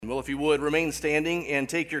Well, if you would, remain standing and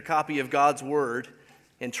take your copy of God's Word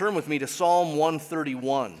and turn with me to Psalm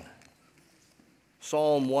 131.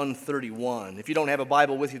 Psalm 131. If you don't have a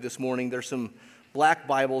Bible with you this morning, there's some black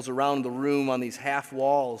Bibles around the room on these half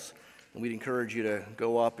walls, and we'd encourage you to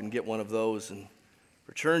go up and get one of those and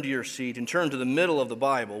return to your seat and turn to the middle of the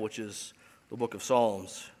Bible, which is the book of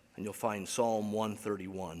Psalms, and you'll find Psalm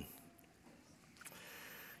 131.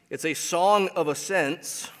 It's a song of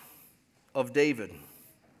ascents of David.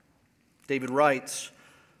 David writes,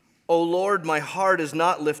 "O Lord, my heart is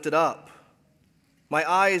not lifted up. My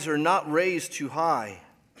eyes are not raised too high.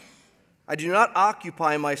 I do not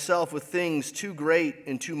occupy myself with things too great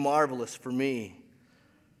and too marvelous for me.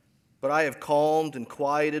 But I have calmed and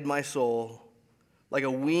quieted my soul, like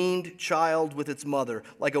a weaned child with its mother.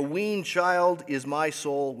 Like a weaned child is my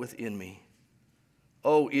soul within me.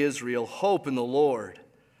 O Israel, hope in the Lord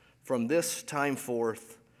from this time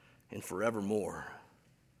forth and forevermore."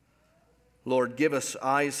 Lord, give us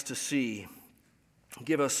eyes to see.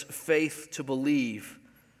 Give us faith to believe.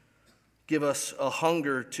 Give us a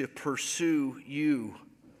hunger to pursue you.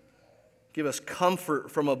 Give us comfort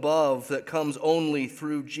from above that comes only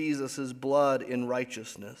through Jesus' blood in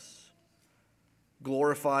righteousness.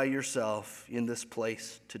 Glorify yourself in this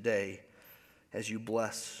place today as you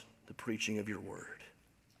bless the preaching of your word.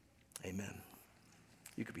 Amen.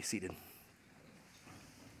 You could be seated.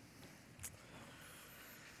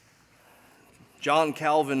 John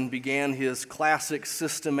Calvin began his classic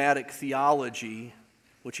systematic theology,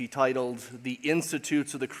 which he titled The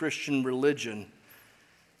Institutes of the Christian Religion.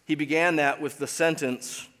 He began that with the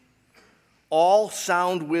sentence, "All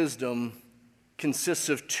sound wisdom consists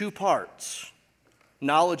of two parts,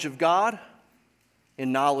 knowledge of God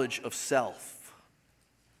and knowledge of self."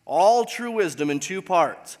 All true wisdom in two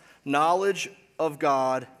parts, knowledge of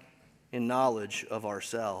God and knowledge of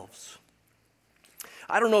ourselves.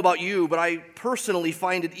 I don't know about you, but I personally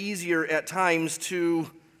find it easier at times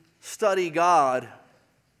to study God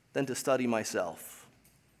than to study myself.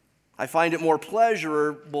 I find it more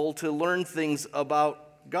pleasurable to learn things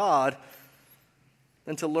about God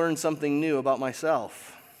than to learn something new about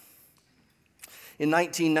myself. In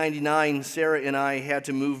 1999, Sarah and I had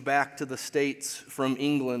to move back to the States from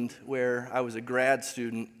England, where I was a grad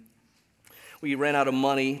student. We ran out of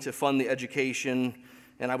money to fund the education,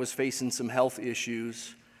 and I was facing some health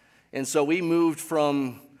issues. And so we moved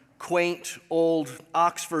from quaint old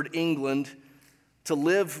Oxford, England, to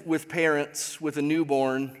live with parents with a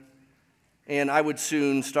newborn, and I would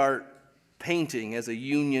soon start painting as a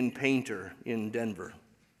union painter in Denver.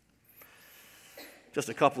 Just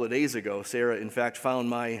a couple of days ago, Sarah, in fact, found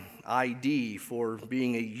my ID for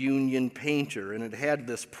being a union painter, and it had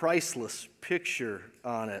this priceless picture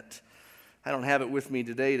on it. I don't have it with me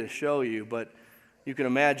today to show you, but you can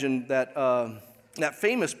imagine that that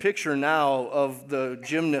famous picture now of the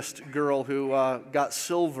gymnast girl who got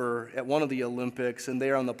silver at one of the Olympics, and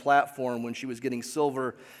there on the platform when she was getting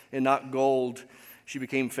silver and not gold, she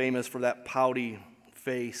became famous for that pouty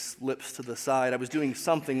face, lips to the side. I was doing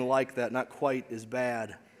something like that, not quite as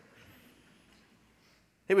bad.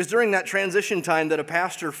 It was during that transition time that a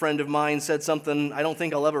pastor friend of mine said something I don't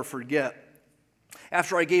think I'll ever forget.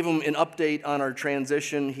 After I gave him an update on our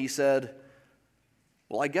transition, he said,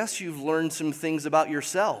 "Well, I guess you've learned some things about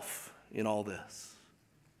yourself in all this."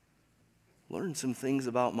 Learned some things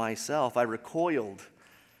about myself. I recoiled.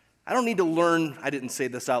 I don't need to learn, I didn't say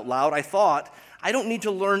this out loud, I thought, I don't need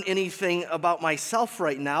to learn anything about myself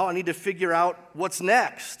right now. I need to figure out what's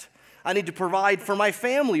next. I need to provide for my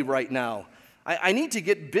family right now. I need to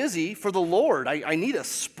get busy for the Lord. I need a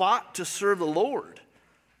spot to serve the Lord.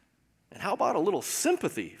 And how about a little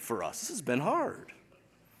sympathy for us? This has been hard.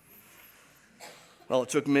 Well, it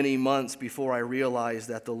took many months before I realized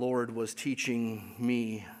that the Lord was teaching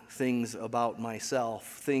me things about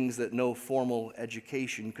myself, things that no formal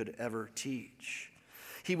education could ever teach.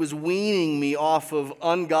 He was weaning me off of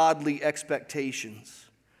ungodly expectations.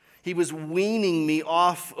 He was weaning me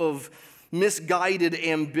off of misguided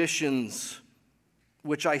ambitions,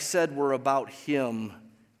 which I said were about Him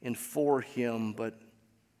and for Him, but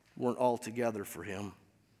weren't altogether for Him.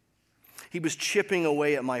 He was chipping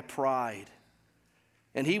away at my pride,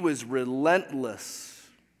 and He was relentless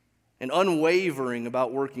and unwavering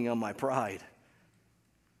about working on my pride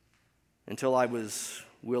until I was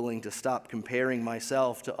willing to stop comparing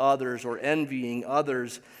myself to others or envying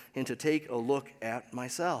others and to take a look at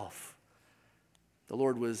myself. The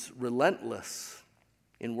Lord was relentless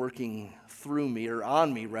in working through me, or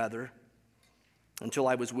on me rather, until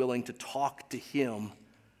I was willing to talk to Him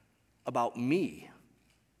about me,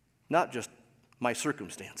 not just my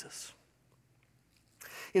circumstances.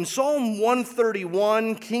 In Psalm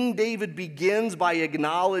 131, King David begins by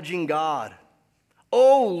acknowledging God.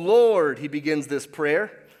 "Oh Lord," he begins this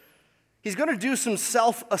prayer. He's going to do some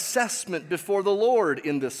self-assessment before the Lord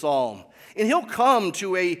in this psalm. And he'll come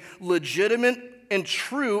to a legitimate and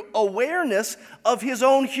true awareness of his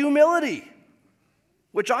own humility,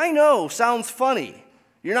 which I know sounds funny.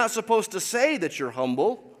 You're not supposed to say that you're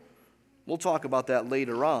humble. We'll talk about that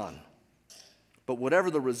later on. But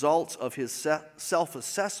whatever the results of his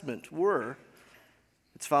self-assessment were,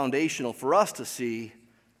 it's foundational for us to see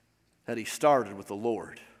that he started with the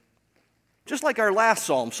Lord. Just like our last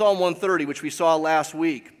psalm, Psalm 130, which we saw last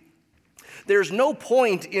week. There's no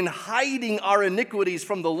point in hiding our iniquities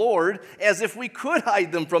from the Lord as if we could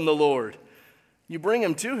hide them from the Lord. You bring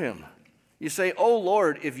them to him. You say, "Oh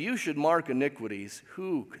Lord, if you should mark iniquities,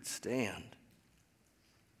 who could stand?"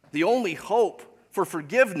 The only hope for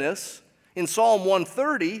forgiveness in Psalm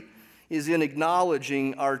 130 is in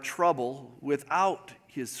acknowledging our trouble without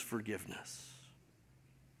his forgiveness.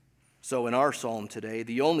 So in our psalm today,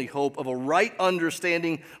 the only hope of a right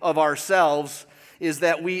understanding of ourselves is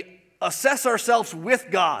that we assess ourselves with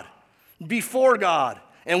God, before God,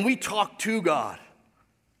 and we talk to God.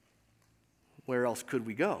 Where else could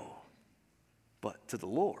we go but to the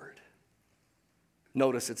Lord?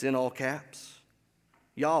 Notice it's in all caps.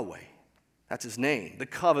 Yahweh, that's his name, the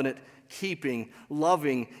covenant-keeping,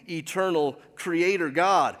 loving, eternal Creator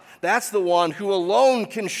God. That's the one who alone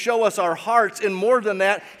can show us our hearts, and more than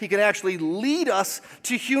that, he can actually lead us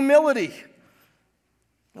to humility.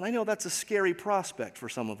 And I know that's a scary prospect for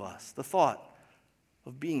some of us, the thought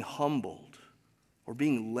of being humbled or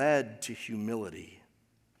being led to humility.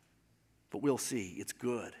 But we'll see, it's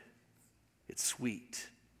good, it's sweet,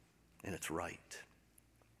 and it's right.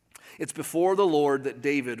 It's before the Lord that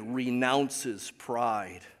David renounces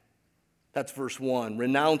pride. That's verse 1,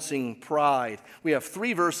 renouncing pride. We have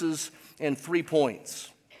 3 verses and 3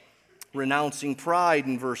 points. Renouncing pride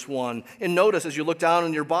in verse 1. And notice as you look down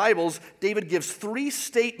in your Bibles, David gives 3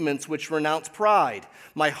 statements which renounce pride.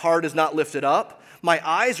 My heart is not lifted up. My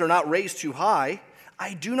eyes are not raised too high.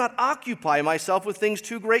 I do not occupy myself with things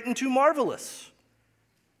too great and too marvelous.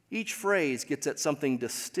 Each phrase gets at something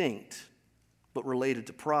distinct but related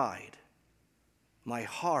to pride. My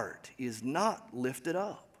heart is not lifted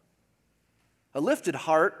up. A lifted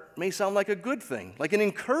heart may sound like a good thing, like an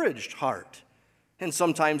encouraged heart. And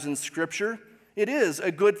sometimes in Scripture, it is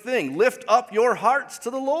a good thing. Lift up your hearts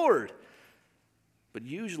to the Lord. But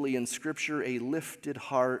usually in Scripture, a lifted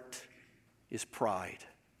heart is pride.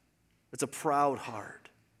 It's a proud heart.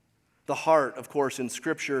 The heart, of course, in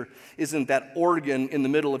Scripture isn't that organ in the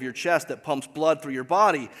middle of your chest that pumps blood through your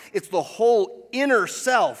body. It's the whole inner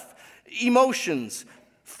self, emotions,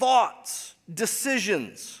 thoughts,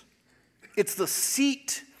 decisions. It's the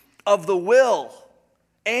seat of the will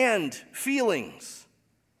and feelings.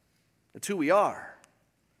 That's who we are.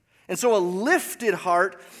 And so a lifted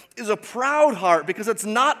heart is a proud heart because it's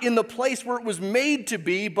not in the place where it was made to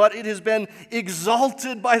be, but it has been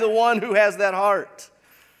exalted by the one who has that heart.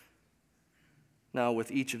 Now,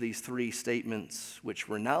 with each of these 3 statements which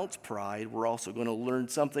renounce pride, we're also going to learn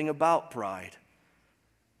something about pride.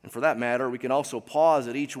 And for that matter, we can also pause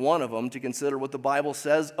at each one of them to consider what the Bible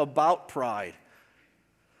says about pride.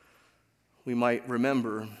 We might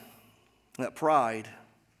remember that pride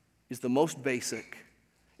is the most basic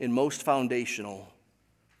and most foundational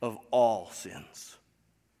of all sins.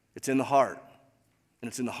 It's in the heart, and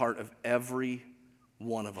it's in the heart of every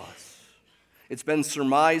one of us. It's been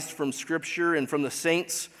surmised from Scripture and from the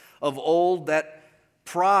saints of old that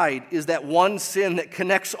pride is that one sin that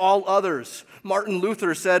connects all others. Martin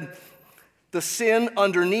Luther said, "The sin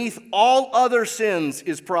underneath all other sins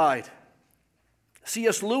is pride."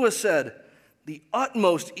 C.S. Lewis said, "The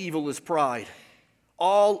utmost evil is pride.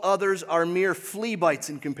 All others are mere flea bites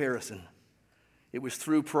in comparison." It was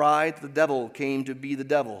through pride the devil came to be the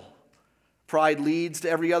devil. Pride leads to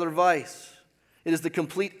every other vice. It is the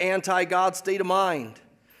complete anti-God state of mind.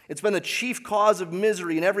 It's been the chief cause of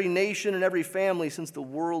misery in every nation and every family since the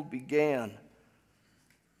world began.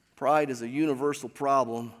 Pride is a universal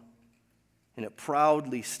problem, and it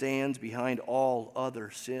proudly stands behind all other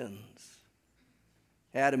sins.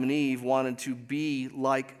 Adam and Eve wanted to be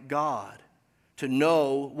like God, to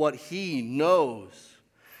know what he knows.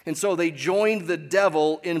 And so they joined the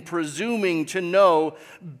devil in presuming to know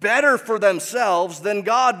better for themselves than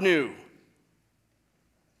God knew.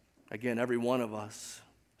 Again, every one of us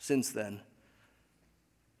since then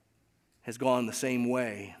has gone the same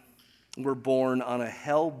way. We're born on a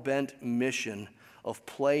hell-bent mission of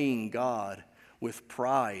playing God with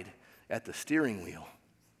pride at the steering wheel.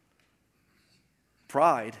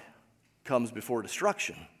 Pride comes before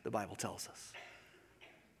destruction, the Bible tells us.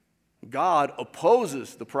 God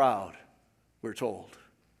opposes the proud, we're told.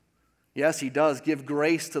 Yes, he does give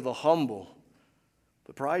grace to the humble,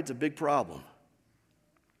 but pride's a big problem.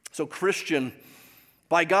 So, Christian,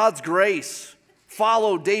 by God's grace,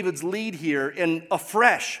 follow David's lead here and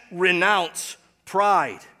afresh renounce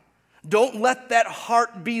pride. Don't let that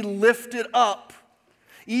heart be lifted up.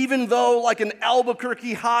 Even though, like an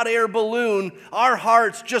Albuquerque hot air balloon, our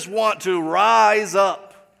hearts just want to rise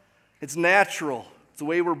up. It's natural. It's the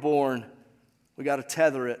way we're born. We got to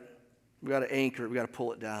tether it. We got to anchor it. We got to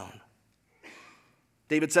pull it down.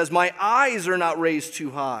 David says, "My eyes are not raised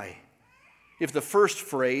too high." If the first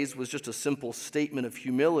phrase was just a simple statement of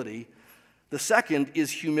humility, the second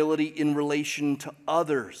is humility in relation to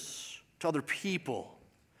others, to other people.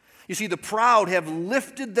 You see, the proud have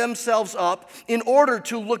lifted themselves up in order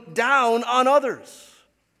to look down on others.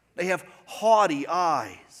 They have haughty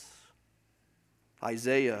eyes.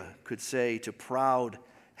 Isaiah could say to proud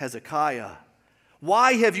Hezekiah,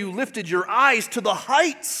 "Why have you lifted your eyes to the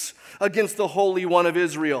heights against the Holy One of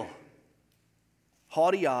Israel?"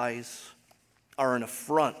 Haughty eyes are an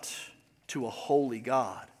affront to a holy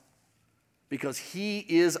God, because he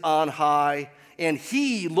is on high and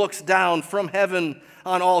he looks down from heaven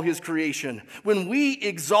on all his creation. When we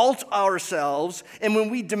exalt ourselves and when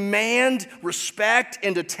we demand respect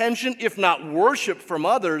and attention, if not worship from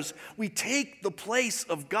others, we take the place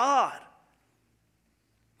of God.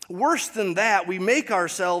 Worse than that, we make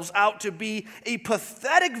ourselves out to be a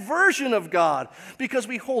pathetic version of God because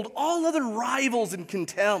we hold all other rivals in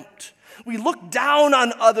contempt. We look down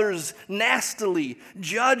on others nastily,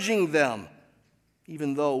 judging them,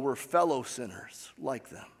 even though we're fellow sinners like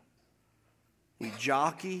them. We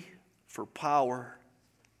jockey for power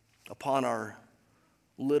upon our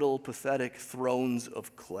little pathetic thrones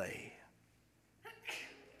of clay.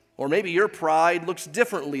 Or maybe your pride looks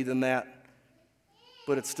differently than that,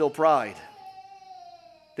 but it's still pride.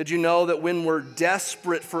 Did you know that when we're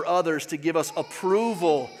desperate for others to give us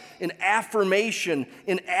approval and affirmation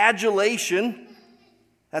and adulation,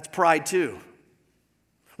 that's pride too?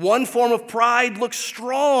 One form of pride looks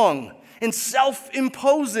strong and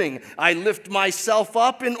self-imposing. I lift myself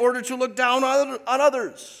up in order to look down on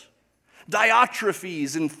others.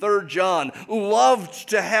 Diotrephes in 3 John loved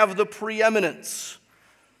to have the preeminence.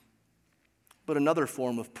 But another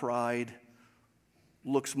form of pride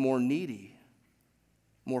looks more needy,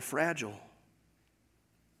 more fragile,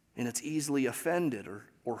 and it's easily offended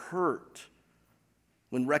or hurt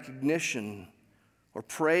when recognition or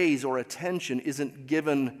praise or attention isn't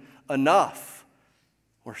given enough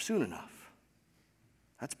or soon enough.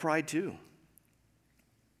 That's pride too.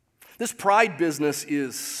 This pride business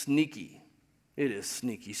is sneaky. It is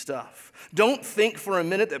sneaky stuff. Don't think for a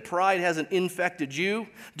minute that pride hasn't infected you.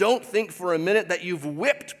 Don't think for a minute that you've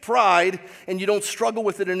whipped pride and you don't struggle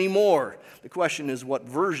with it anymore. The question is what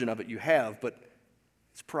version of it you have, but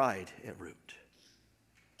it's pride at root.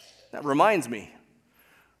 That reminds me,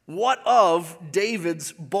 what of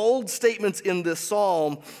David's bold statements in this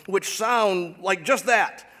psalm, which sound like just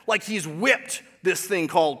that, like he's whipped this thing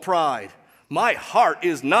called pride? My heart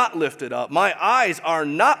is not lifted up. My eyes are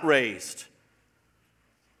not raised.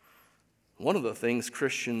 One of the things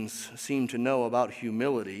Christians seem to know about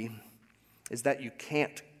humility is that you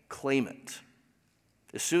can't claim it.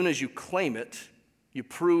 As soon as you claim it, you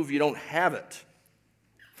prove you don't have it.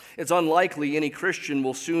 It's unlikely any Christian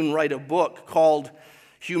will soon write a book called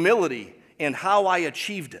Humility and How I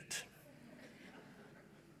Achieved It.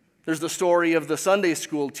 There's the story of the Sunday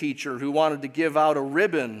school teacher who wanted to give out a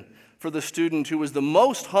ribbon for the student who was the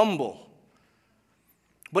most humble,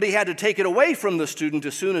 but he had to take it away from the student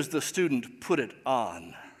as soon as the student put it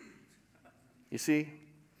on. You see,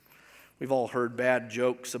 we've all heard bad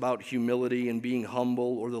jokes about humility and being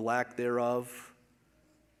humble or the lack thereof.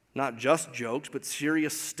 Not just jokes, but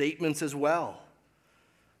serious statements as well.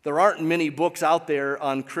 There aren't many books out there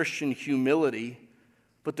on Christian humility,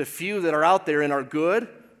 but the few that are out there and are good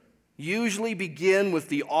usually begin with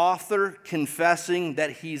the author confessing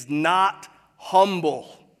that he's not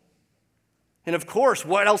humble. And of course,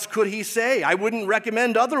 what else could he say? I wouldn't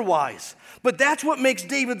recommend otherwise. But that's what makes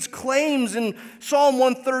David's claims in Psalm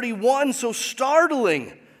 131 so startling.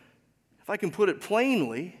 If I can put it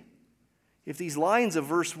plainly, if these lines of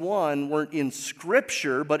verse 1 weren't in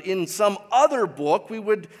Scripture, but in some other book, we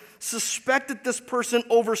would suspect that this person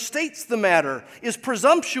overstates the matter, is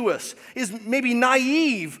presumptuous, is maybe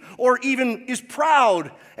naive, or even is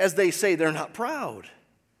proud, as they say they're not proud.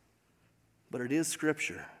 But it is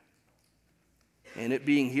Scripture. And it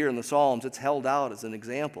being here in the Psalms, it's held out as an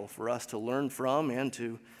example for us to learn from and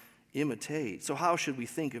to imitate. So how should we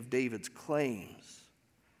think of David's claims?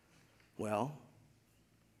 Well,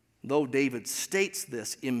 though David states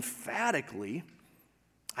this emphatically,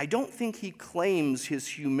 I don't think he claims his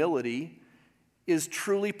humility is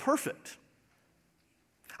truly perfect.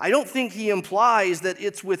 I don't think he implies that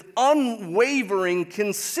it's with unwavering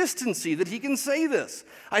consistency that he can say this.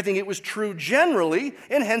 I think it was true generally,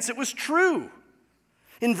 and hence it was true.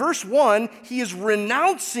 In verse 1, he is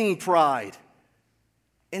renouncing pride.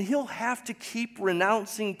 And he'll have to keep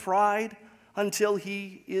renouncing pride until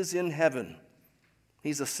he is in heaven.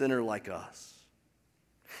 He's a sinner like us.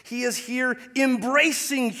 He is here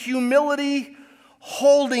embracing humility,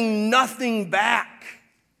 holding nothing back.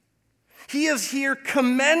 He is here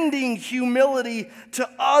commending humility to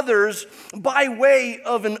others by way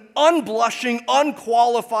of an unblushing,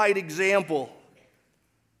 unqualified example.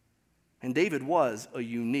 And David was a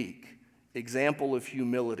unique example of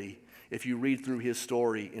humility if you read through his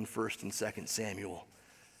story in 1st and 2nd Samuel.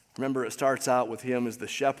 Remember, it starts out with him as the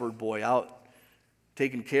shepherd boy out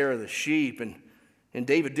taking care of the sheep. And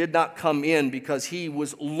David did not come in because he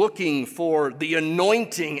was looking for the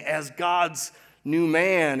anointing as God's new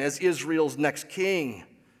man, as Israel's next king.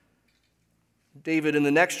 David, in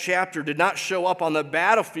the next chapter, did not show up on the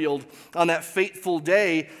battlefield on that fateful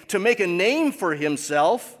day to make a name for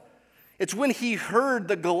himself. It's when he heard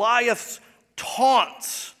the Goliath's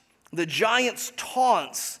taunts, the giant's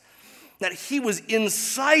taunts, that he was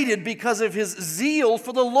incited because of his zeal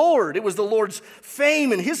for the Lord. It was the Lord's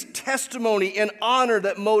fame and his testimony and honor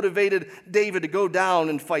that motivated David to go down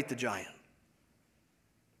and fight the giant.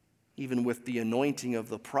 Even with the anointing of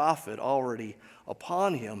the prophet already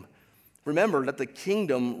upon him, remember that the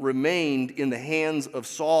kingdom remained in the hands of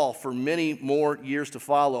Saul for many more years to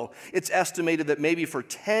follow. It's estimated that maybe for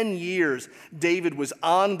 10 years, David was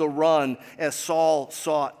on the run as Saul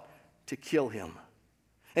sought to kill him.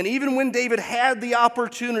 And even when David had the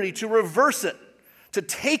opportunity to reverse it, to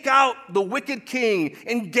take out the wicked king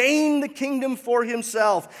and gain the kingdom for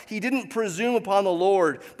himself, he didn't presume upon the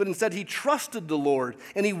Lord, but instead he trusted the Lord,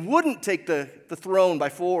 and he wouldn't take the throne by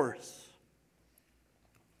force.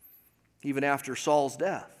 Even after Saul's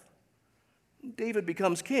death, David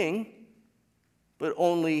becomes king, but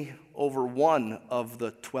only over one of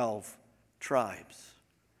the 12 tribes.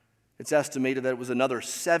 It's estimated that it was another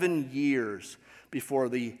 7 years before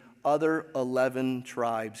the other 11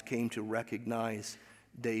 tribes came to recognize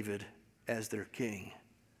David as their king.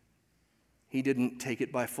 He didn't take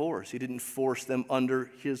it by force. He didn't force them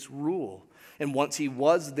under his rule. And once he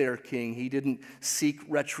was their king, he didn't seek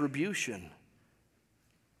retribution.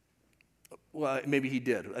 Well, maybe he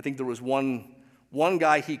did. I think there was one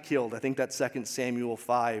guy he killed. I think that's 2 Samuel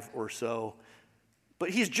 5 or so. But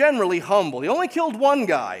he's generally humble. He only killed one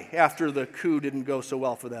guy after the coup didn't go so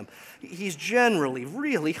well for them. He's generally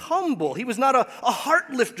really humble. He was not a heart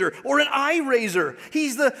lifter or an eye raiser.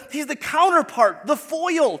 He's the counterpart, the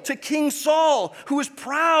foil to King Saul, who is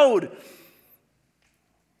proud.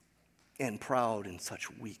 And proud in such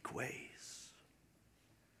weak ways.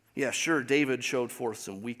 Yeah, sure, David showed forth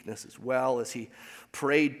some weakness as well as he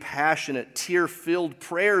prayed passionate, tear-filled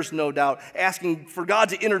prayers, no doubt, asking for God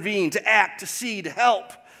to intervene, to act, to see, to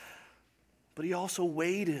help. But he also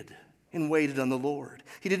waited and waited on the Lord.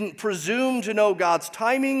 He didn't presume to know God's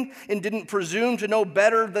timing and didn't presume to know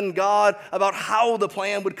better than God about how the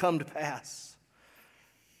plan would come to pass.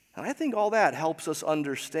 And I think all that helps us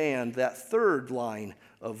understand that third line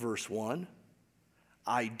of verse 1.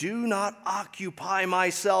 I do not occupy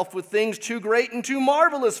myself with things too great and too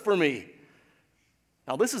marvelous for me.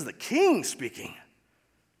 Now, this is the king speaking.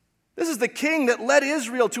 This is the king that led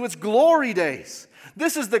Israel to its glory days.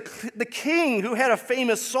 This is the king who had a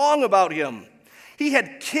famous song about him. He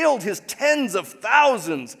had killed his tens of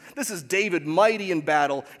thousands. This is David, mighty in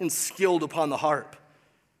battle and skilled upon the harp.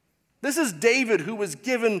 This is David who was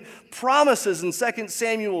given promises in 2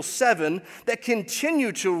 Samuel 7 that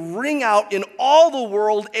continue to ring out in all the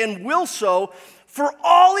world and will so for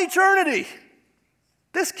all eternity.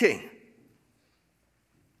 This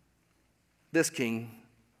king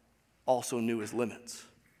also knew his limits.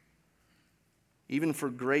 Even for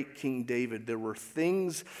great King David, there were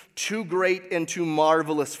things too great and too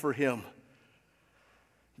marvelous for him.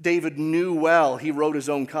 David knew well, he wrote his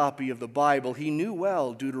own copy of the Bible, he knew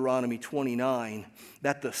well, Deuteronomy 29,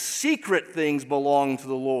 that the secret things belong to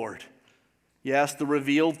the Lord. Yes, the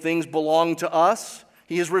revealed things belong to us.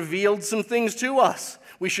 He has revealed some things to us.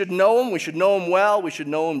 We should know him, we should know him well, we should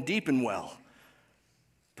know him deep and well.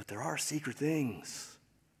 But there are secret things.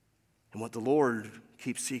 And what the Lord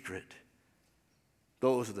keeps secret,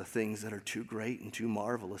 those are the things that are too great and too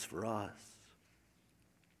marvelous for us.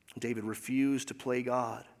 David refused to play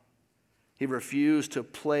God. He refused to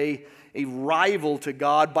play a rival to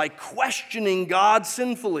God by questioning God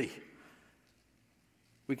sinfully.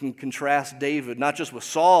 We can contrast David, not just with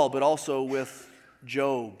Saul, but also with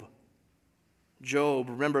Job. Job,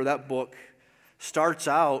 remember that book, starts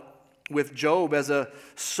out with Job as a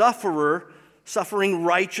sufferer, suffering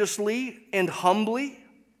righteously and humbly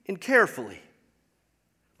and carefully.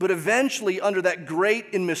 But eventually, under that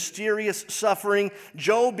great and mysterious suffering,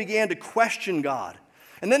 Job began to question God.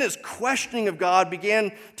 And then his questioning of God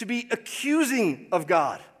began to be accusing of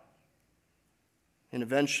God. And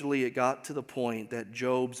eventually it got to the point that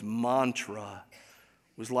Job's mantra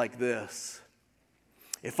was like this: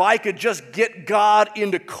 if I could just get God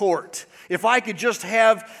into court, if I could just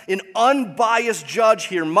have an unbiased judge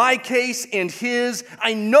hear my case and his,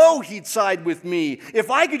 I know he'd side with me.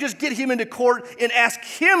 If I could just get him into court and ask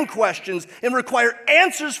him questions and require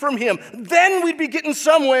answers from him, then we'd be getting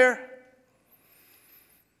somewhere.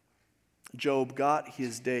 Job got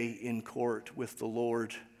his day in court with the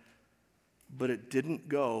Lord, but it didn't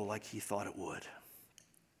go like he thought it would.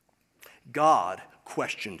 God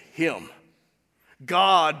questioned him.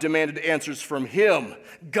 God demanded answers from him.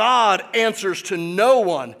 God answers to no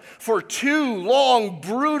one. For 2 long,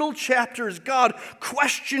 brutal chapters, God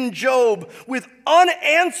questioned Job with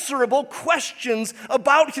unanswerable questions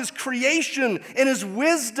about his creation and his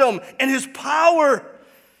wisdom and his power.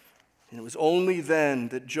 And it was only then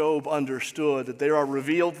that Job understood that there are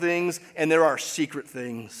revealed things and there are secret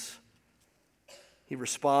things. He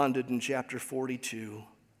responded in chapter 42,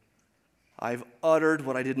 I've uttered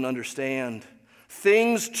what I didn't understand.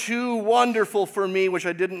 Things too wonderful for me which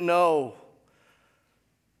I didn't know.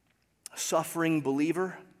 Suffering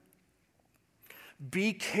believer,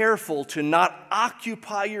 be careful to not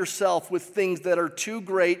occupy yourself with things that are too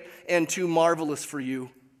great and too marvelous for you.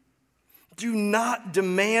 Do not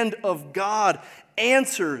demand of God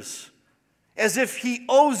answers as if he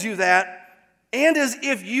owes you that and as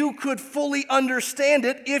if you could fully understand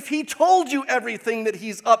it if he told you everything that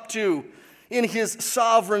he's up to in his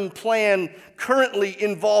sovereign plan currently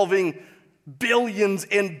involving billions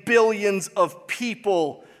and billions of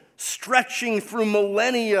people stretching through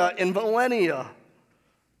millennia and millennia.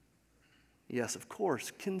 Yes, of course,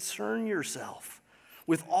 concern yourself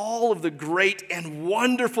with all of the great and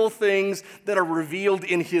wonderful things that are revealed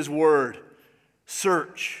in his word.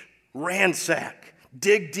 Search, ransack,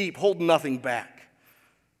 dig deep, hold nothing back.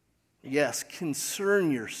 Yes,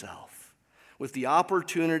 concern yourself with the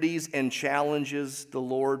opportunities and challenges the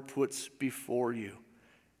Lord puts before you.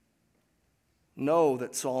 Know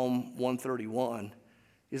that Psalm 131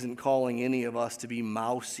 isn't calling any of us to be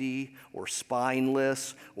mousy or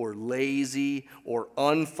spineless or lazy or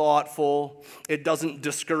unthoughtful. It doesn't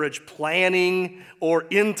discourage planning or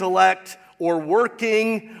intellect or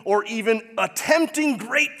working or even attempting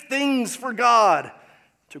great things for God,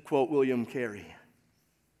 to quote William Carey.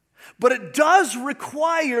 But it does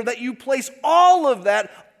require that you place all of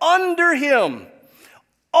that under him,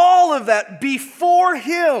 all of that before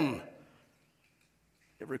him.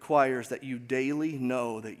 It requires that you daily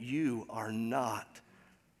know that you are not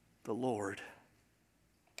the Lord.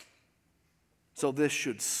 So this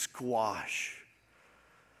should squash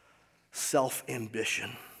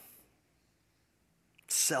self-ambition,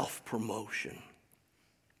 self-promotion,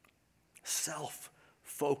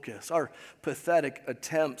 self-focus, our pathetic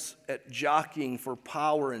attempts at jockeying for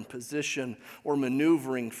power and position, or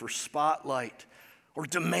maneuvering for spotlight, or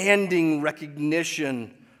demanding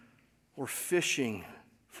recognition, or fishing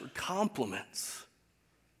for compliments.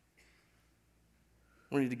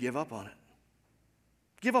 We need to give up on it.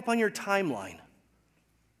 Give up on your timeline.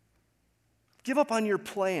 Give up on your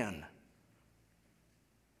plan.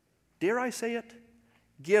 Dare I say it?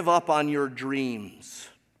 Give up on your dreams.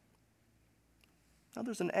 Now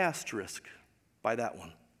there's an asterisk by that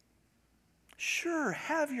one. Sure,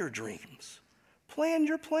 have your dreams. Plan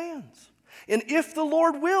your plans. And if the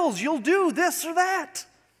Lord wills, you'll do this or that.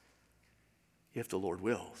 If the Lord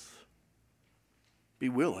wills, be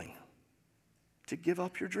willing to give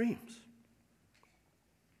up your dreams.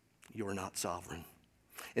 You're not sovereign.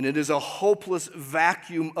 And it is a hopeless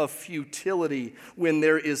vacuum of futility when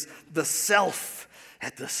there is the self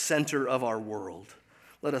at the center of our world.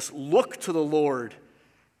 Let us look to the Lord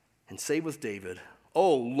and say with David,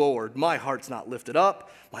 "Oh Lord, my heart's not lifted up.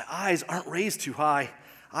 My eyes aren't raised too high.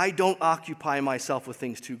 I don't occupy myself with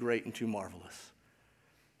things too great and too marvelous."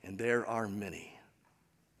 And there are many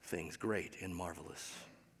things great and marvelous.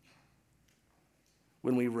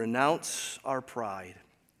 When we renounce our pride,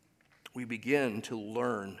 we begin to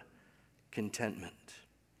learn contentment.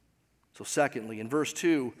 So secondly, in verse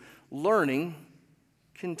 2, learning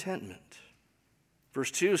contentment.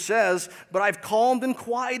 Verse 2 says, "But I've calmed and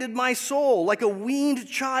quieted my soul, like a weaned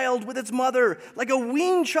child with its mother. Like a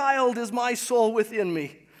weaned child is my soul within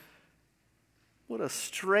me." What a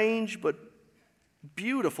strange but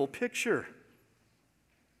beautiful picture.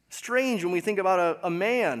 Strange when we think about a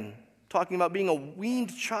man talking about being a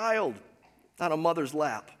weaned child on a mother's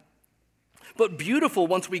lap. But beautiful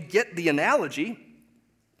once we get the analogy.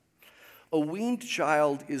 A weaned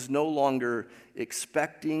child is no longer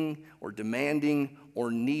expecting or demanding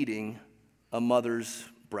or needing a mother's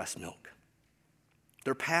breast milk.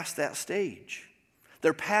 They're past that stage.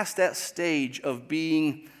 They're past that stage of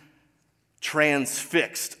being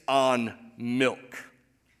transfixed on milk.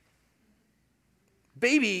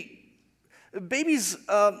 Babies,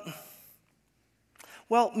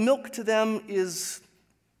 milk to them is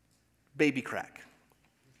baby crack.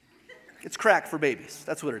 It's crack for babies.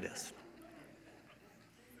 That's what it is.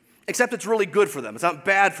 Except it's really good for them. It's not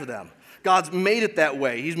bad for them. God's made it that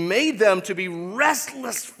way. He's made them to be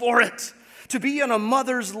restless for it, to be on a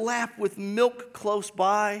mother's lap with milk close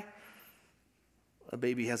by. A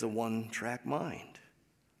baby has a one-track mind.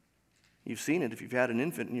 You've seen it if you've had an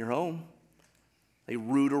infant in your home. They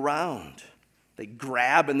root around. They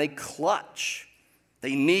grab and they clutch.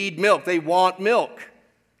 They need milk. They want milk.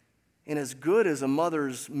 And as good as a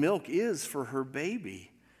mother's milk is for her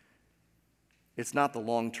baby, it's not the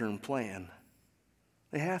long-term plan.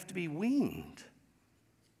 They have to be weaned.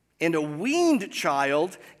 And a weaned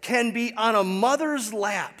child can be on a mother's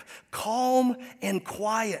lap, calm and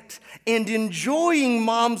quiet, and enjoying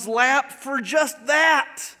mom's lap for just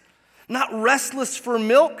that. Not restless for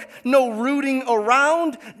milk, no rooting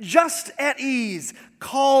around, just at ease,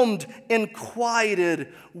 calmed and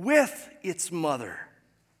quieted with its mother.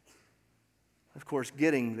 Of course,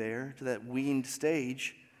 getting there to that weaned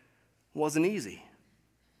stage wasn't easy.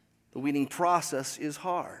 The weaning process is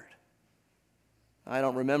hard. I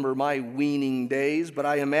don't remember my weaning days, but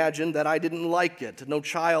I imagine that I didn't like it. No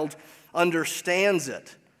child understands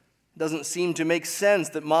it. It doesn't seem to make sense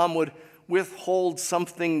that mom would withhold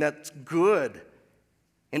something that's good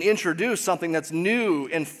and introduce something that's new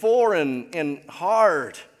and foreign and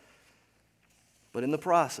hard. But in the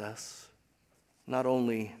process, not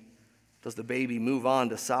only does the baby move on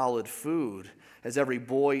to solid food, as every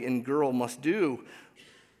boy and girl must do,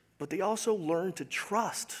 but they also learn to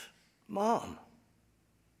trust mom.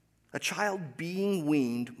 A child being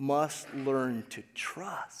weaned must learn to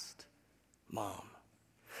trust mom.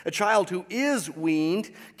 A child who is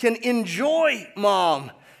weaned can enjoy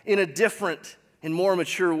mom in a different and more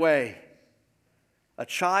mature way. A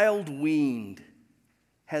child weaned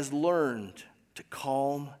has learned to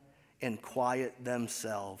calm and quiet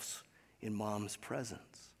themselves in mom's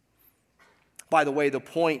presence. By the way, the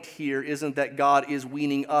point here isn't that God is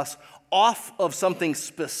weaning us off of something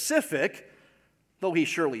specific, though he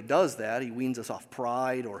surely does that. He weans us off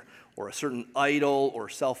pride or a certain idol or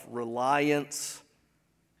self-reliance.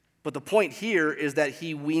 But the point here is that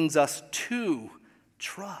he weans us to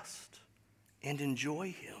trust and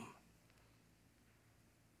enjoy him.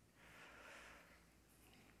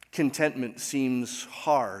 Contentment seems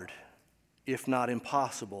hard, if not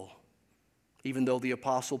impossible, even though the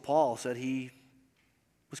Apostle Paul said he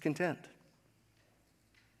was content.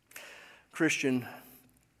 Christian,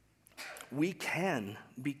 we can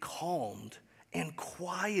be calmed and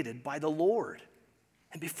quieted by the Lord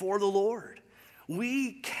and before the Lord.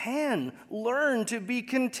 We can learn to be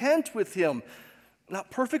content with him.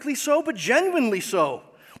 Not perfectly so, but genuinely so.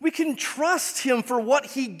 We can trust him for what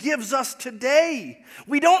he gives us today.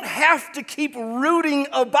 We don't have to keep rooting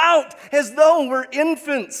about as though we're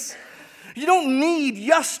infants. You don't need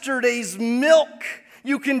yesterday's milk.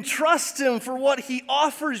 You can trust him for what he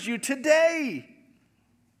offers you today.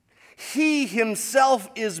 He himself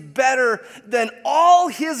is better than all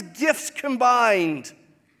his gifts combined.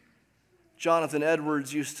 Jonathan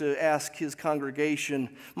Edwards used to ask his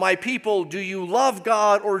congregation, "My people, do you love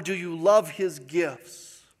God or do you love his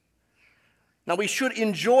gifts?" Now, we should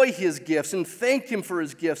enjoy his gifts and thank him for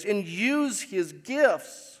his gifts and use his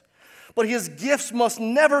gifts. But his gifts must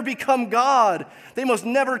never become God. They must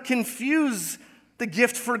never confuse the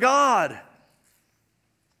gift for God.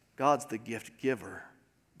 God's the gift giver.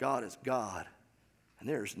 God is God, and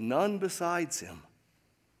there's none besides him.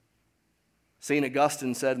 St.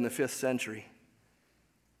 Augustine said in the 5th century,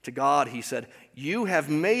 to God, he said, "You have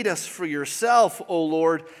made us for yourself, O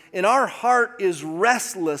Lord, and our heart is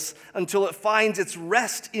restless until it finds its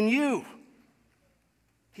rest in you."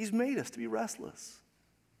 He's made us to be restless.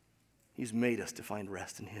 He's made us to find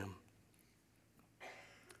rest in him.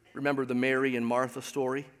 Remember the Mary and Martha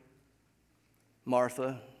story?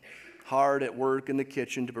 Martha, hard at work in the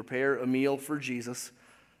kitchen to prepare a meal for Jesus.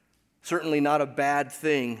 Certainly not a bad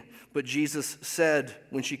thing, but Jesus said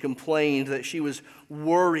when she complained that she was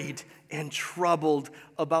worried and troubled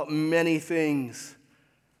about many things.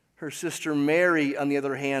 Her sister Mary, on the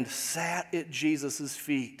other hand, sat at Jesus'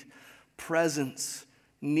 feet. Presence,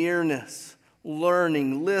 nearness,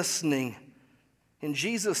 learning, listening. And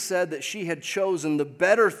Jesus said that she had chosen the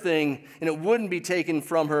better thing and it wouldn't be taken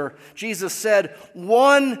from her. Jesus said,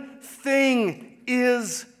 one thing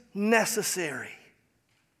is necessary.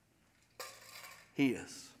 He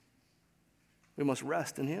is. We must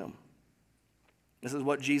rest in him. This is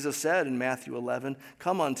what Jesus said in Matthew 11.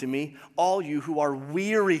 Come unto me, all you who are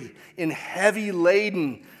weary and heavy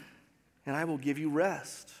laden, and I will give you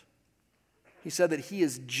rest. He said that he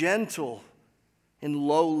is gentle and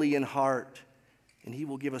lowly in heart, and he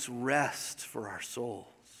will give us rest for our souls.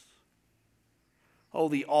 Oh,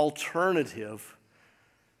 the alternative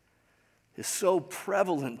is so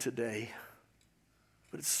prevalent today,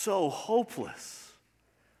 but it's so hopeless.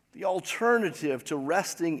 The alternative to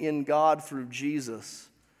resting in God through Jesus,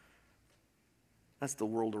 that's the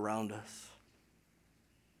world around us.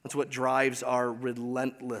 That's what drives our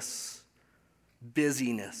relentless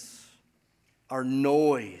busyness, our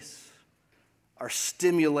noise, our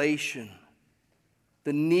stimulation,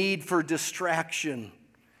 the need for distraction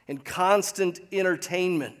and constant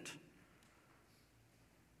entertainment.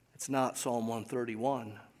 It's not Psalm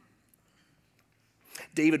 131.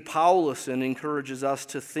 David Powlison encourages us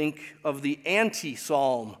to think of the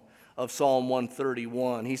anti-psalm of Psalm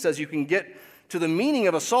 131. He says you can get to the meaning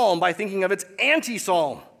of a psalm by thinking of its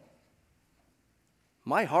anti-psalm.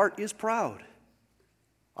 My heart is proud.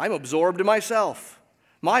 I'm absorbed in myself.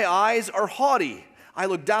 My eyes are haughty. I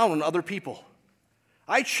look down on other people.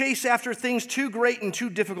 I chase after things too great and too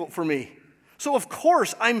difficult for me. So of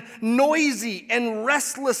course I'm noisy and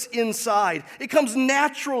restless inside. It comes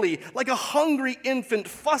naturally, like a hungry infant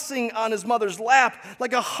fussing on his mother's lap,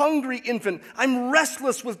 like a hungry infant. I'm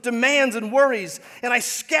restless with demands and worries, and I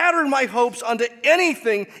scatter my hopes onto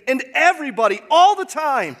anything and everybody all the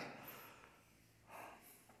time.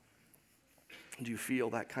 Do you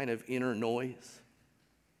feel that kind of inner noise?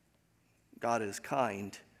 God is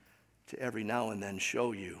kind to every now and then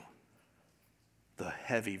show you the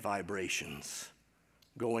heavy vibrations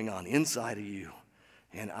going on inside of you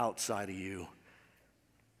and outside of you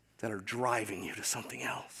that are driving you to something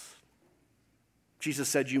else. Jesus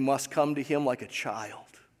said you must come to him like a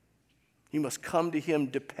child. You must come to him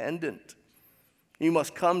dependent. You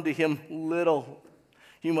must come to him little.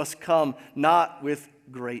 You must come not with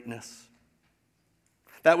greatness.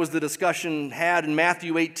 That was the discussion had in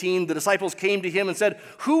Matthew 18. The disciples came to him and said,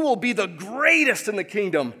 "Who will be the greatest in the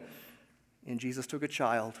kingdom?" And Jesus took a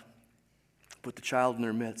child, put the child in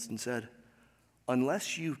their midst, and said,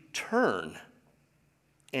 "Unless you turn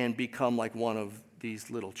and become like one of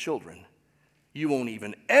these little children, you won't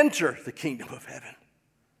even enter the kingdom of heaven."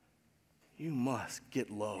 You must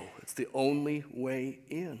get low. It's the only way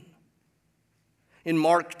in. In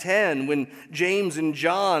Mark 10, when James and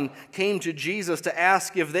John came to Jesus to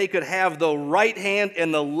ask if they could have the right hand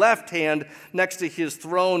and the left hand next to his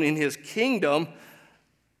throne in his kingdom,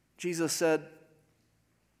 Jesus said,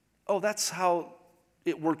 "Oh, that's how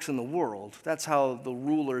it works in the world. That's how the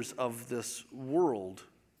rulers of this world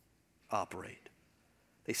operate.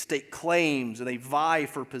 They stake claims and they vie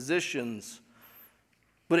for positions.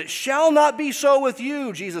 But it shall not be so with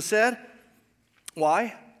you," Jesus said.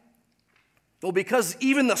 Why? Well, because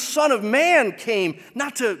even the Son of Man came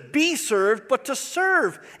not to be served, but to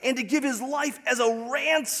serve and to give his life as a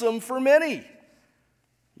ransom for many.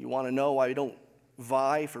 You want to know why you don't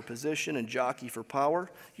vie for position and jockey for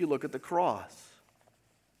power? You look at the cross.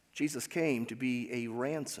 Jesus came to be a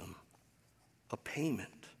ransom, a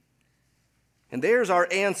payment. And there's our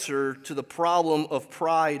answer to the problem of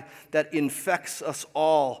pride that infects us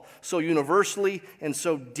all so universally and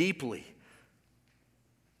so deeply.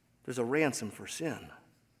 There's a ransom for sin.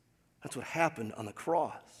 That's what happened on the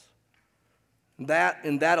cross. That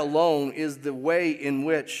and that alone is the way in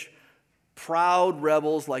which proud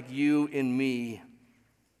rebels like you and me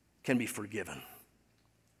can be forgiven,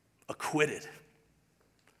 acquitted,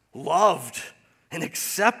 loved, and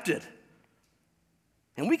accepted.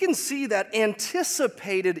 And we can see that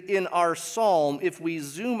anticipated in our psalm if we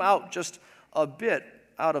zoom out just a bit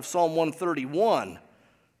out of Psalm 131.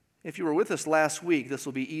 If you were with us last week, this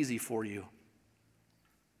will be easy for you.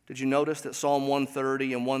 Did you notice that Psalm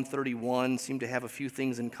 130 and 131 seem to have a few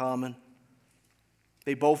things in common?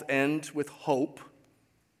 They both end with hope.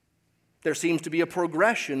 There seems to be a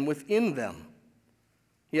progression within them.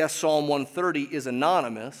 Yes, Psalm 130 is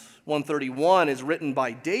anonymous. 131 is written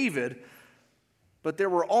by David, but they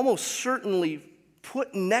were almost certainly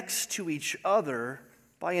put next to each other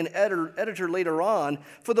by an editor later on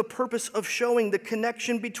for the purpose of showing the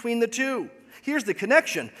connection between the two. Here's the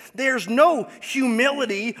connection. There's no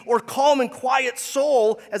humility or calm and quiet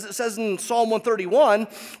soul, as it says in Psalm 131,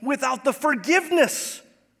 without the forgiveness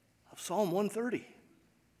of Psalm 130.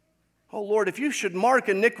 Oh Lord, if you should mark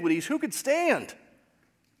iniquities, who could stand?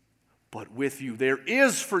 But with you there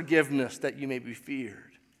is forgiveness that you may be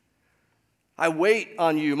feared. I wait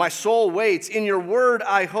on you, my soul waits. In your word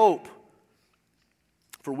I hope.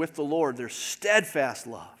 For with the Lord there's steadfast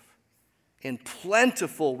love and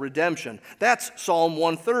plentiful redemption. That's Psalm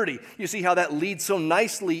 130. You see how that leads so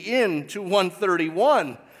nicely into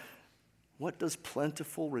 131. What does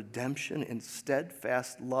plentiful redemption and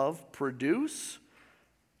steadfast love produce?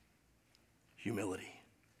 Humility.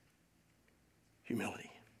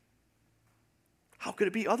 Humility. How could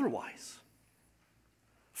it be otherwise?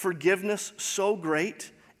 Forgiveness so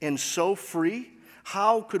great and so free,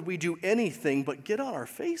 how could we do anything but get on our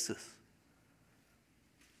faces?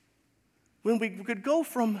 When we could go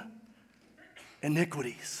from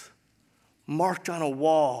iniquities marked on a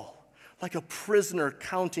wall, like a prisoner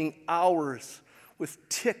counting hours with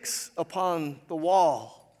ticks upon the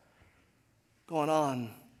wall, going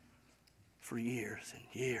on for years and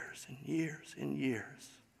years and years and years.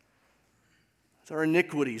 It's our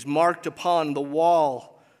iniquities marked upon the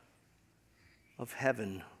wall of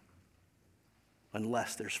heaven,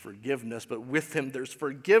 unless there's forgiveness. But with him there's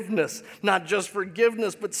forgiveness, not just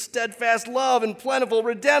forgiveness, but steadfast love and plentiful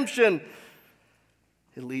redemption.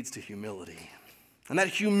 It leads to humility. And that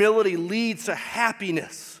humility leads to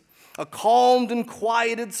happiness, a calmed and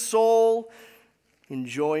quieted soul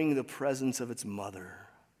enjoying the presence of its mother.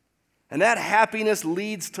 And that happiness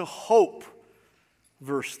leads to hope.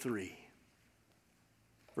 Verse 3.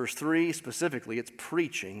 Verse 3 specifically, it's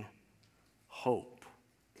preaching hope.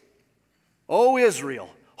 O Israel,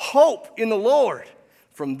 hope in the Lord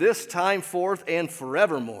from this time forth and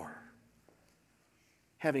forevermore.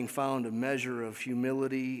 Having found a measure of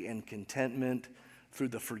humility and contentment through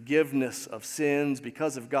the forgiveness of sins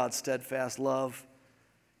because of God's steadfast love,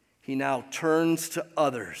 he now turns to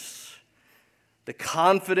others. The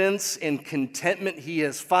confidence and contentment he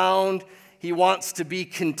has found, he wants to be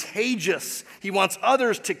contagious. He wants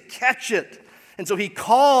others to catch it. And so he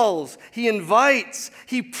calls, he invites,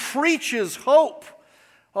 he preaches hope.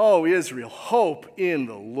 Oh, Israel, hope in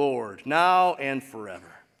the Lord, now and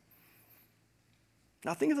forever.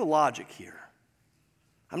 Now think of the logic here.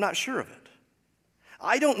 I'm not sure of it.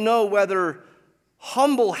 I don't know whether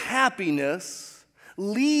humble happiness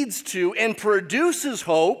leads to and produces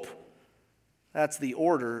hope. That's the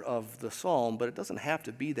order of the psalm, but it doesn't have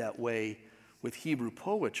to be that way with Hebrew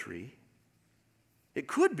poetry. It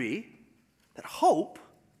could be that hope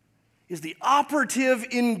is the operative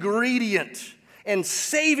ingredient, and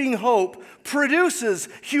saving hope produces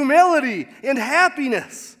humility and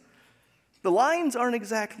happiness. The lines aren't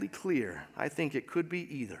exactly clear. I think it could be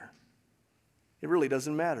either. It really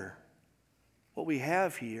doesn't matter. What we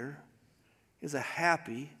have here is a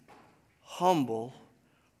happy, humble,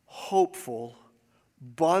 hopeful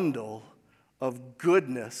bundle of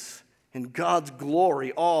goodness and God's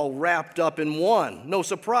glory all wrapped up in one. No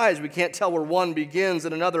surprise, we can't tell where one begins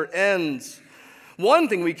and another ends. One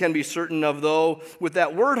thing we can be certain of, though, with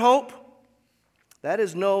that word hope, that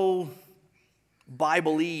is no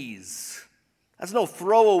Bibleese. That's no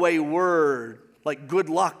throwaway word like good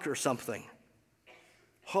luck or something.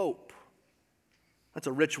 Hope. That's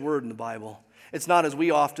a rich word in the Bible. It's not as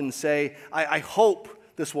we often say, I hope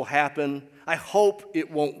this will happen. I hope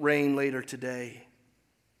it won't rain later today.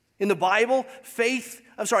 In the Bible,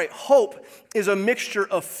 hope is a mixture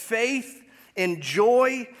of faith and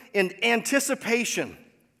joy and anticipation.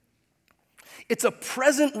 It's a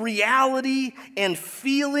present reality and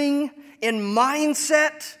feeling and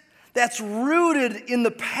mindset that's rooted in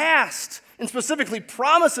the past and specifically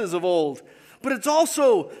promises of old. But it's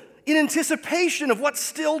also in anticipation of what's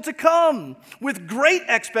still to come with great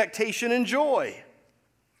expectation and joy.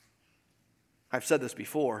 I've said this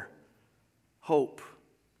before. Hope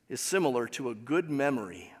is similar to a good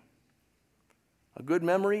memory. A good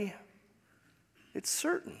memory, it's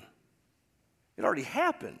certain. It already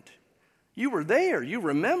happened. You were there. You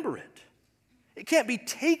remember it. It can't be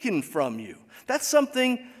taken from you. That's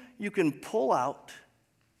something you can pull out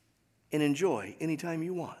and enjoy anytime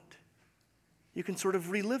you want. You can sort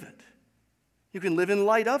of relive it. You can live in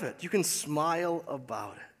light of it. You can smile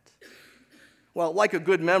about it. Well, like a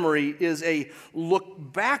good memory is a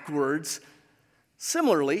look backwards.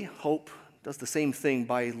 Similarly, hope does the same thing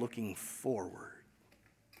by looking forward.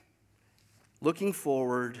 Looking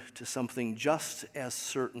forward to something just as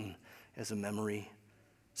certain as a memory,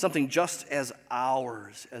 something just as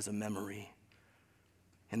ours as a memory.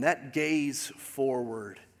 And that gaze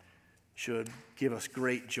forward should give us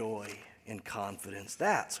great joy and confidence.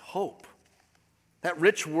 That's hope. That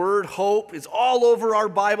rich word, hope, is all over our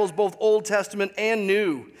Bibles, both Old Testament and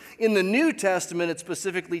New. In the New Testament, it's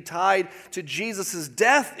specifically tied to Jesus'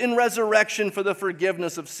 death and resurrection for the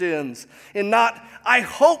forgiveness of sins. And not, I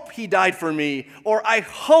hope he died for me, or I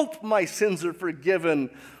hope my sins are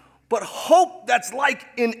forgiven, but hope that's like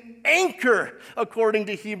an anchor, according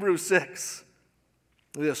to Hebrews 6.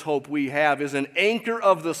 This hope we have is an anchor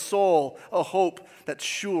of the soul, a hope that's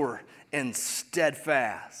sure and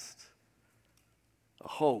steadfast. A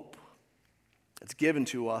hope that's given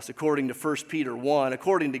to us according to 1 Peter 1,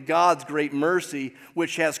 according to God's great mercy,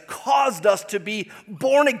 which has caused us to be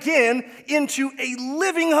born again into a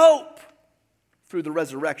living hope through the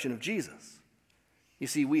resurrection of Jesus. You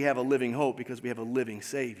see, we have a living hope because we have a living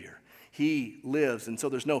Savior. He lives, and so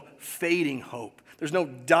there's no fading hope. There's no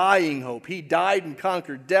dying hope. He died and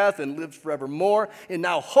conquered death and lives forevermore, and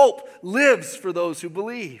now hope lives for those who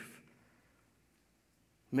believe.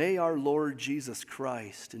 May our Lord Jesus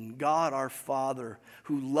Christ and God our Father,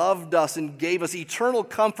 who loved us and gave us eternal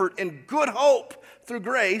comfort and good hope through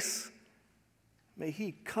grace, may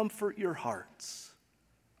he comfort your hearts,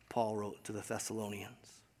 Paul wrote to the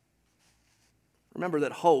Thessalonians. Remember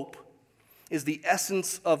that hope is the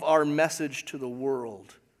essence of our message to the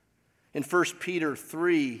world. In 1 Peter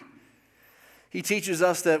 3, he teaches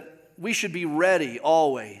us that we should be ready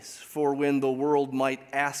always for when the world might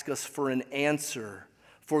ask us for an answer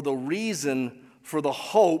for the reason for the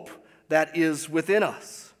hope that is within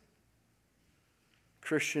us.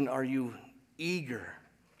 Christian, are you eager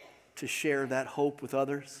to share that hope with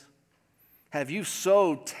others? Have you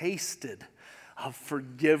so tasted of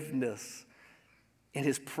forgiveness in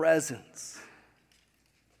his presence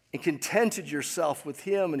and contented yourself with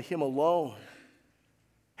him and him alone?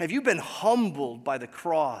 Have you been humbled by the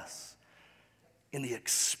cross in the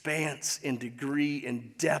expanse and degree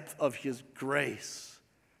and depth of his grace?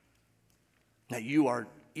 That you are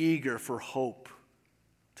eager for hope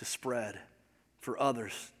to spread, for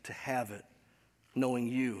others to have it, knowing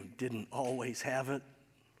you didn't always have it.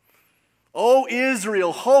 Oh,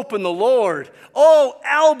 Israel, hope in the Lord. Oh,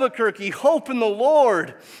 Albuquerque, hope in the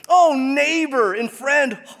Lord. Oh, neighbor and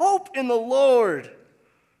friend, hope in the Lord.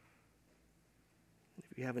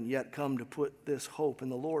 If you haven't yet come to put this hope in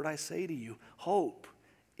the Lord, I say to you, hope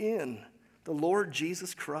in the Lord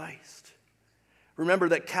Jesus Christ. Remember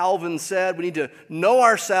that Calvin said we need to know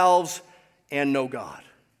ourselves and know God.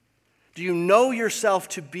 Do you know yourself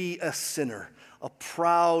to be a sinner, a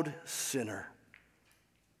proud sinner?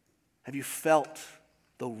 Have you felt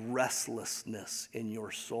the restlessness in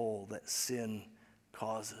your soul that sin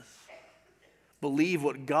causes? Believe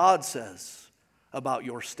what God says about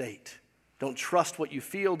your state. Don't trust what you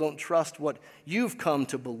feel. Don't trust what you've come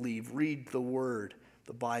to believe. Read the Word,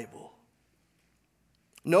 the Bible.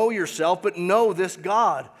 Know yourself, but know this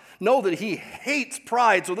God. Know that he hates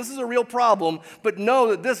pride, so this is a real problem, but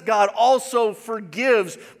know that this God also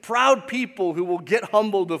forgives proud people who will get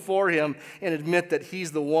humbled before him and admit that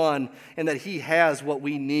he's the one and that he has what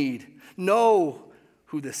we need. Know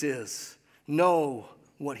who this is. Know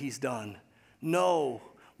what he's done. Know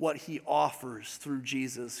what he offers through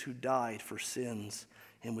Jesus, who died for sins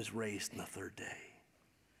and was raised on the third day.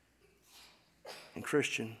 And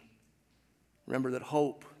Christian, remember that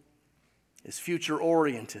hope is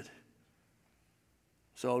future-oriented.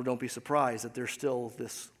 So don't be surprised that there's still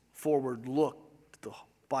this forward look that the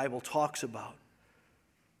Bible talks about.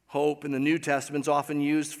 Hope in the New Testament is often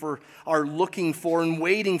used for our looking for and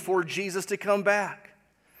waiting for Jesus to come back.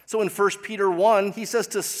 So in 1 Peter 1, he says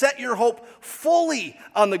to set your hope fully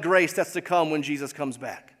on the grace that's to come when Jesus comes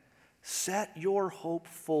back. Set your hope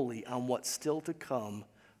fully on what's still to come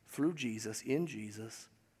through Jesus, in Jesus,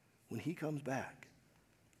 when he comes back.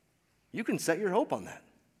 You can set your hope on that.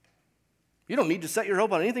 You don't need to set your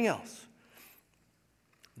hope on anything else.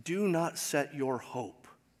 Do not set your hope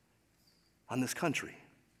on this country,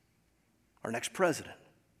 our next president.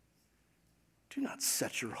 Do not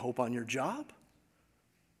set your hope on your job.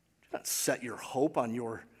 Do not set your hope on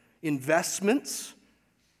your investments.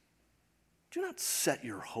 Do not set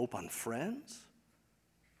your hope on friends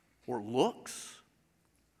or looks.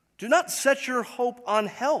 Do not set your hope on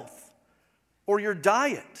health or your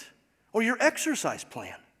diet or your exercise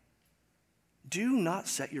plan. Do not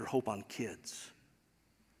set your hope on kids.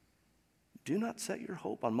 Do not set your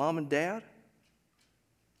hope on mom and dad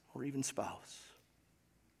or even spouse.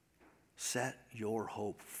 Set your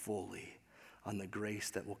hope fully on the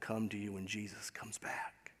grace that will come to you when Jesus comes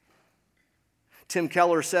back. Tim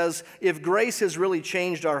Keller says, if grace has really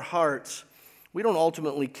changed our hearts, we don't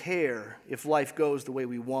ultimately care if life goes the way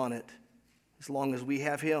we want it, as long as we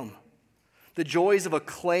have Him. The joys of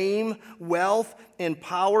acclaim, wealth, and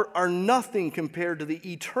power are nothing compared to the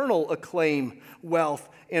eternal acclaim, wealth,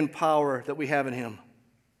 and power that we have in Him.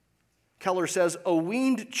 Keller says, a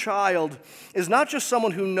weaned child is not just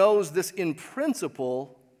someone who knows this in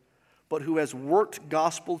principle, but who has worked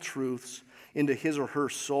gospel truths into his or her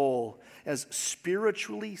soul as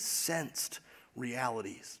spiritually sensed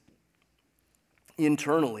realities.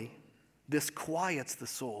 Internally, this quiets the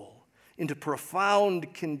soul into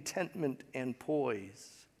profound contentment and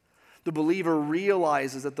poise. The believer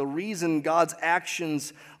realizes that the reason God's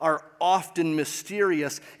actions are often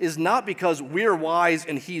mysterious is not because we're wise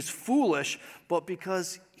and He's foolish, but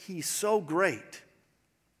because He's so great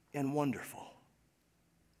and wonderful.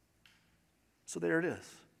 So there it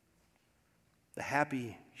is, the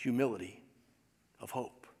happy humility of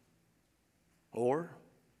hope. Or,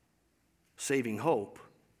 saving hope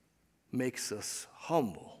makes us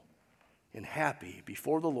humble and happy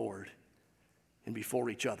before the Lord and before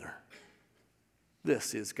each other.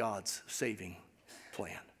 This is God's saving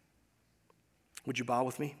plan. Would you bow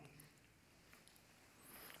with me?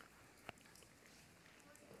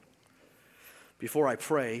 Before I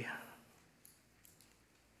pray,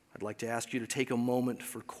 I'd like to ask you to take a moment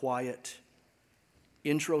for quiet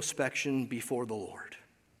introspection before the Lord.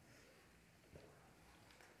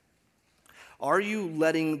 Are you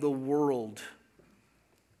letting the world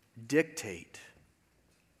dictate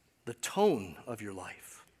the tone of your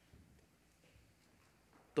life,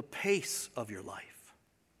 the pace of your life,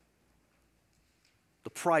 the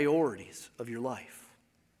priorities of your life?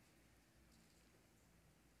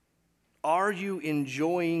 Are you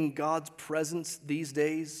enjoying God's presence these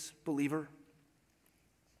days, believer?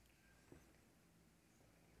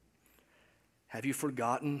 Have you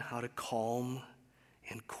forgotten how to calm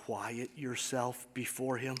and quiet yourself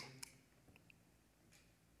before Him?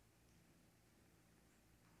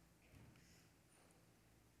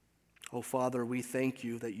 Oh, Father, we thank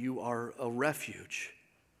you that you are a refuge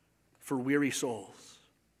for weary souls.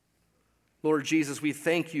 Lord Jesus, we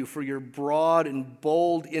thank you for your broad and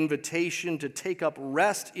bold invitation to take up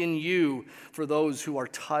rest in you for those who are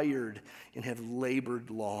tired and have labored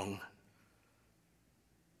long.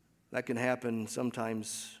 That can happen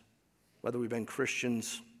sometimes, whether we've been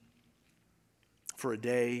Christians for a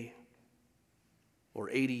day or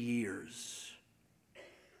 80 years,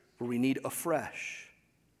 where we need afresh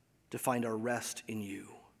to find our rest in you.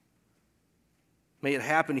 May it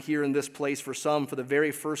happen here in this place for some for the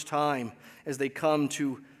very first time as they come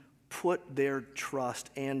to put their trust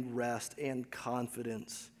and rest and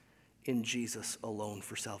confidence in Jesus alone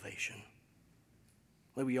for salvation.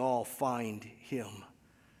 May we all find Him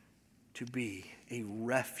to be a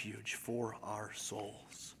refuge for our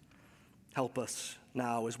souls. Help us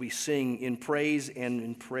now as we sing in praise and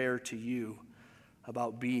in prayer to you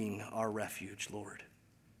about being our refuge, Lord.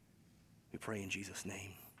 We pray in Jesus'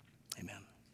 name. Amen.